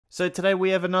So today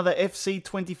we have another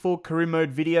FC24 career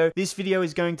mode video. This video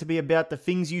is going to be about the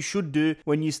things you should do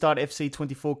when you start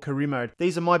FC24 career mode.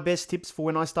 These are my best tips for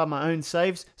when I start my own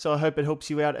saves, so I hope it helps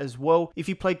you out as well. If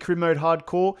you play career mode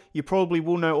hardcore, you probably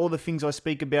will know all the things I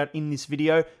speak about in this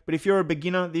video, but if you're a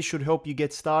beginner, this should help you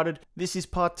get started. This is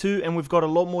part 2 and we've got a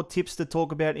lot more tips to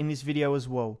talk about in this video as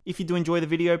well. If you do enjoy the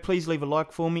video, please leave a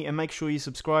like for me and make sure you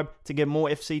subscribe to get more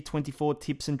FC24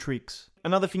 tips and tricks.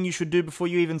 Another thing you should do before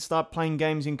you even start playing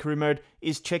games in career mode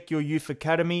is check your youth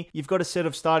academy. You've got a set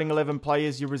of starting 11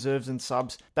 players, your reserves and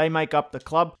subs. They make up the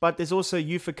club, but there's also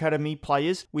youth academy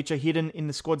players which are hidden in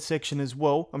the squad section as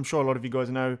well. I'm sure a lot of you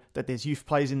guys know that there's youth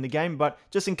players in the game, but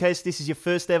just in case this is your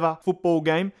first ever football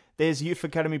game, there's youth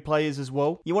academy players as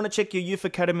well. You want to check your youth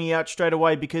academy out straight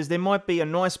away because there might be a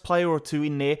nice player or two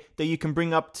in there that you can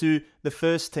bring up to the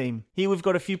first team. Here we've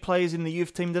got a few players in the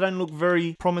youth team that don't look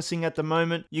very promising at the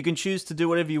moment. You can choose to do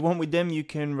whatever you want with them. You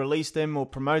can release them or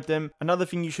promote them. Another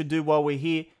thing you should do while we're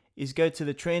here is go to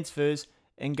the transfers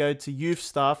and go to youth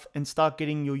staff and start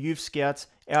getting your youth scouts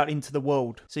out into the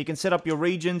world. So you can set up your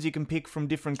regions, you can pick from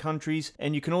different countries,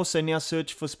 and you can also now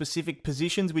search for specific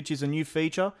positions, which is a new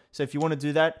feature. So if you want to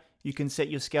do that, you can set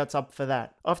your scouts up for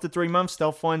that. After 3 months,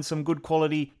 they'll find some good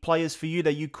quality players for you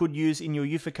that you could use in your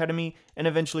youth academy and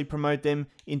eventually promote them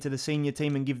into the senior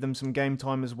team and give them some game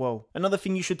time as well. Another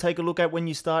thing you should take a look at when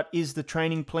you start is the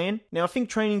training plan. Now, I think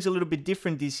training's a little bit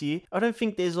different this year. I don't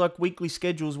think there's like weekly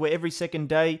schedules where every second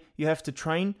day you have to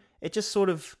train. It just sort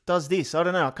of does this. I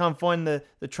don't know. I can't find the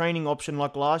training option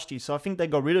like last year, so I think they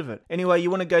got rid of it. Anyway, you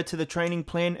want to go to the training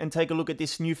plan and take a look at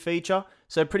this new feature.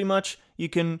 So pretty much you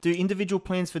can do individual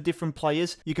plans for different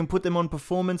players. You can put them on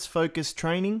performance-focused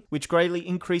training, which greatly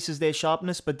increases their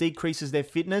sharpness but decreases their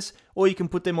fitness. Or you can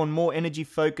put them on more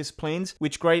energy-focused plans,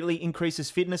 which greatly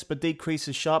increases fitness but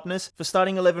decreases sharpness. For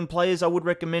starting 11 players, I would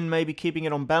recommend maybe keeping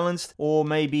it on balanced or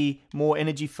maybe more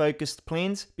energy-focused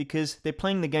plans because they're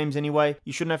playing the games anyway.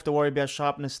 You shouldn't have to worry about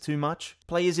sharpness too much.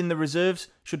 Players in the reserves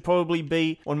should probably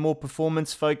be on more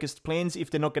performance-focused plans if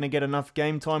they're not going to get enough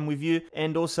game time with you.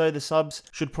 And also the subs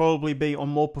should probably be on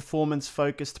more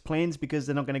performance-focused plans because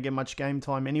they're not going to get much game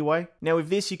time anyway. Now with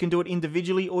this, you can do it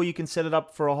individually or you can set it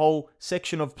up for a whole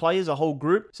section of players, a whole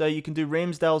group. So you can do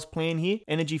Ramsdale's plan here,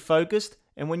 energy-focused.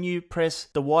 And when you press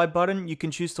the Y button, you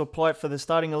can choose to apply it for the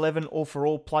starting 11 or for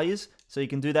all players. So you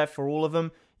can do that for all of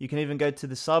them. You can even go to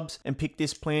the subs and pick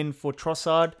this plan for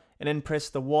Trossard and then press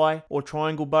the Y or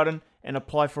triangle button and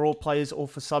apply for all players or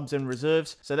for subs and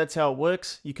reserves. So that's how it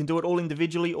works. You can do it all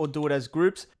individually or do it as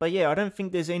groups. But yeah, I don't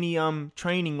think there's any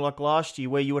training like last year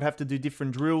where you would have to do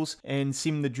different drills and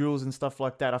sim the drills and stuff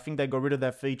like that. I think they got rid of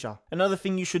that feature. Another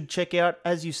thing you should check out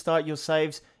as you start your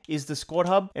saves is the squad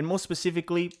hub, and more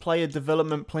specifically player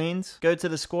development plans. Go to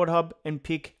the squad hub and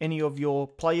pick any of your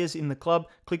players in the club,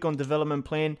 click on development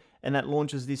plan, and that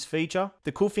launches this feature.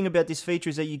 The cool thing about this feature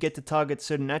is that you get to target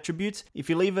certain attributes. If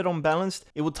you leave it on balanced,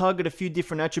 it will target a few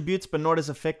different attributes, but not as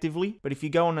effectively. But if you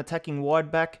go on attacking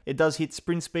wide back, it does hit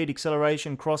sprint speed,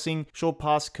 acceleration, crossing, short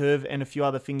pass, curve, and a few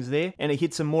other things there. And it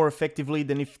hits them more effectively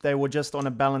than if they were just on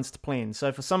a balanced plan.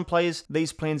 So for some players,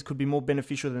 these plans could be more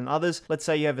beneficial than others. Let's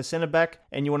say you have a center back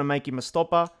and you want to make him a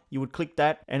stopper. You would click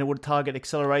that and it would target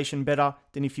acceleration better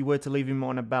than if you were to leave him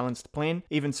on a balanced plan.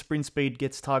 Even sprint speed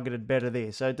gets targeted better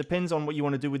there. So it depends on what you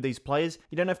want to do with these players.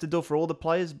 You don't have to do it for all the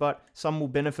players, but some will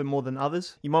benefit more than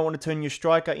others. You might want to turn your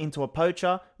striker into a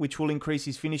poacher, which will increase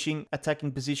his finishing,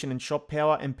 attacking position, and shot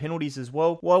power and penalties as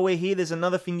well. While we're here, there's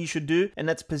another thing you should do, and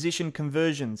that's position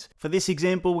conversions. For this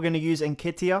example, we're going to use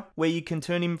Nketiah, where you can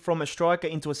turn him from a striker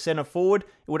into a center forward.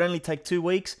 It would only take 2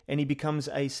 weeks, and he becomes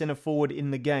a center forward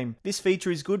in the game. This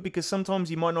feature is good because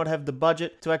sometimes you might not have the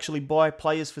budget to actually buy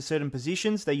players for certain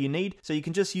positions that you need, so you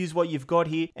can just use what you've got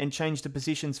here and change the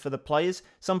positions for the players.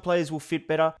 Some players will fit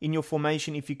better in your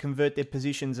formation if you convert their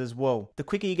positions as well. The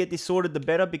quicker you get this sorted, the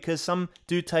better, because some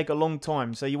do take a long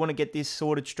time, so you want to get this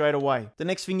sorted straight away. The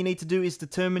next thing you need to do is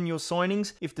determine your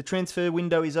signings. If the transfer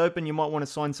window is open, you might want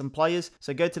to sign some players,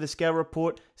 so go to the scout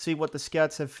report, see what the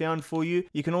scouts have found for you.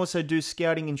 You can also do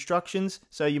scouting instructions,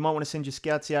 so you might want to send your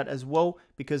scouts out as well,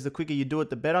 because the quicker you do it,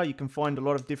 the better. You can find a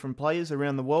lot of different players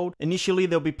around the world. Initially,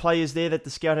 there'll be players there that the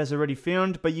scout has already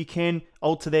found, but you can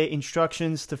alter their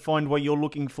instructions to find what you're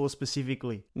looking for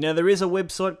specifically. Now, there is a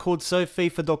website called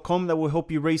sofifa.com that will help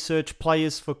you research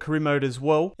players for career mode as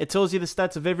well. It tells you the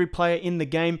stats of every player in the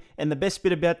game, and the best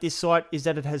bit about this site is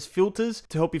that it has filters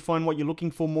to help you find what you're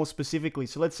looking for more specifically.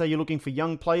 So let's say you're looking for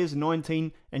young players,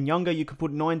 19 and younger, you can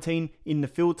put 19 in the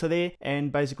filter there,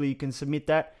 and basically you can submit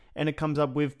that and it comes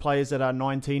up with players that are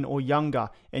 19 or younger,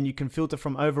 and you can filter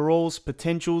from overalls,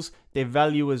 potentials, their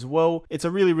value as well. It's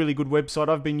a really, really good website.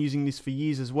 I've been using this for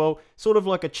years as well. Sort of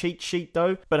like a cheat sheet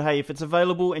though, but hey, if it's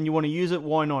available and you want to use it,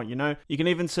 why not, you know? You can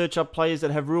even search up players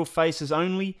that have real faces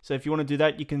only. So if you want to do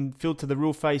that, you can filter the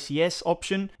real face yes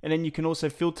option, and then you can also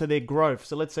filter their growth.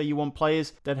 So let's say you want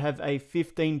players that have a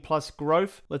 15 plus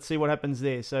growth. Let's see what happens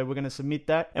there. So we're going to submit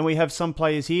that. And we have some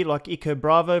players here like Iker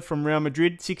Bravo from Real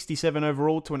Madrid, 67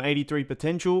 overall to an 83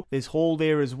 potential. There's Hall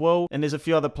there as well. And there's a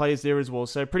few other players there as well.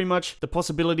 So pretty much the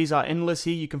possibilities are endless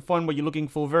here. You can find what you're looking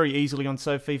for very easily on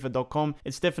SoFifa.com.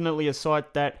 It's definitely a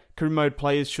site that career mode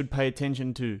players should pay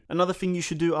attention to. Another thing you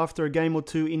should do after a game or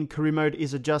two in career mode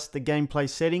is adjust the gameplay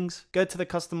settings. Go to the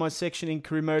customize section in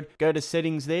career mode, go to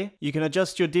settings there. You can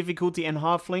adjust your difficulty and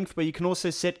half length, but you can also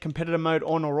set competitor mode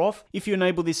on or off. If you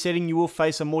enable this setting, you will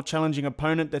face a more challenging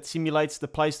opponent that simulates the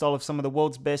playstyle of some of the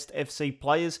world's best FC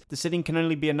players. The setting can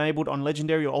only be enabled on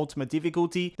legendary or ultimate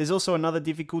difficulty. There's also another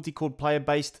difficulty called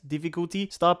player-based difficulty.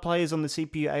 Star players on the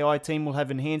CPU AI team will have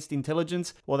enhanced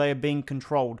intelligence while they are being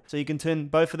controlled. So you can turn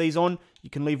both of these on. You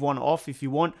can leave one off if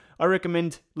you want. I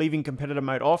recommend leaving competitor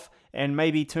mode off and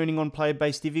maybe turning on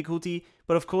player-based difficulty,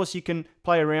 but of course you can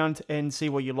play around and see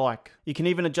what you like. You can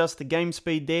even adjust the game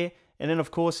speed there, and then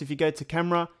of course if you go to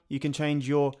camera, you can change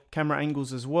your camera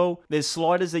angles as well. There's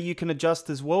sliders that you can adjust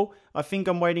as well. I think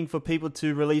I'm waiting for people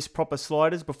to release proper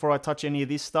sliders before I touch any of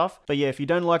this stuff. But yeah, if you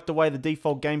don't like the way the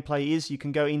default gameplay is, you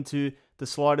can go into the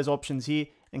sliders options here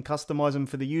and customize them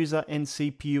for the user and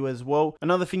CPU as well.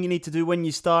 Another thing you need to do when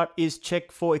you start is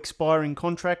check for expiring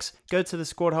contracts. Go to the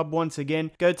squad hub once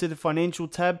again, go to the financial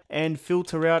tab and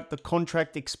filter out the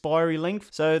contract expiry length.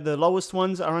 So the lowest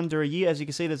ones are under a year. As you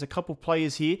can see, there's a couple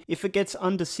players here. If it gets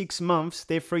under 6 months,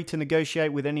 they're free to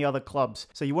negotiate with any other clubs.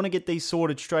 So you want to get these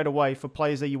sorted straight away for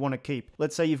players that you want to keep.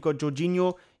 Let's say you've got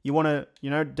Jorginho. You want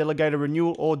to, delegate a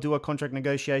renewal or do a contract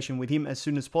negotiation with him as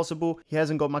soon as possible. He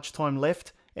hasn't got much time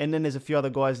left. And then there's a few other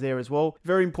guys there as well.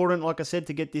 Very important, like I said,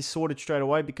 to get this sorted straight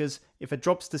away, because if it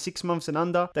drops to 6 months and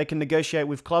under, they can negotiate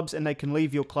with clubs and they can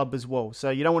leave your club as well. So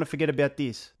you don't want to forget about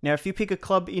this. Now, if you pick a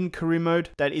club in career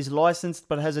mode that is licensed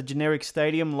but has a generic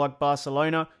stadium like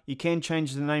Barcelona, you can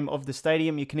change the name of the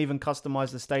stadium. You can even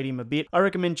customize the stadium a bit. I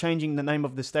recommend changing the name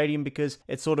of the stadium because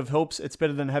it sort of helps. It's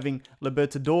better than having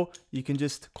Libertador. You can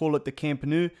just call it the Camp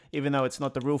Nou, even though it's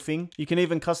not the real thing. You can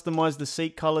even customize the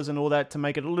seat colors and all that to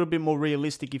make it a little bit more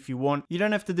realistic if you want. You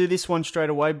don't have to do this one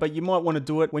straight away, but you might want to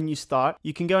do it when you start.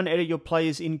 You can go and edit your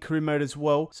players in career mode as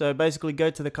well. So basically go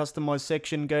to the customize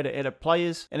section, go to edit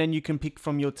players, and then you can pick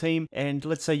from your team. And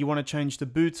let's say you want to change the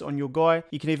boots on your guy.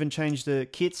 You can even change the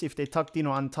kits if they're tucked in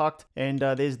or untucked. And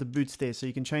there's the boots there. So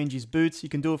you can change his boots. You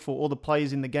can do it for all the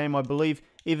players in the game, I believe,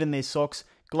 even their socks,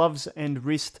 gloves and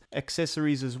wrist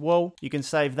accessories as well. You can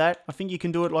save that. I think you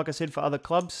can do it, like I said, for other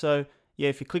clubs. So yeah,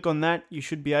 if you click on that, you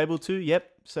should be able to. Yep.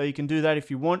 So you can do that if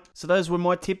you want. So those were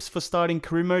my tips for starting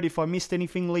career mode. If I missed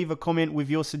anything, leave a comment with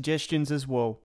your suggestions as well.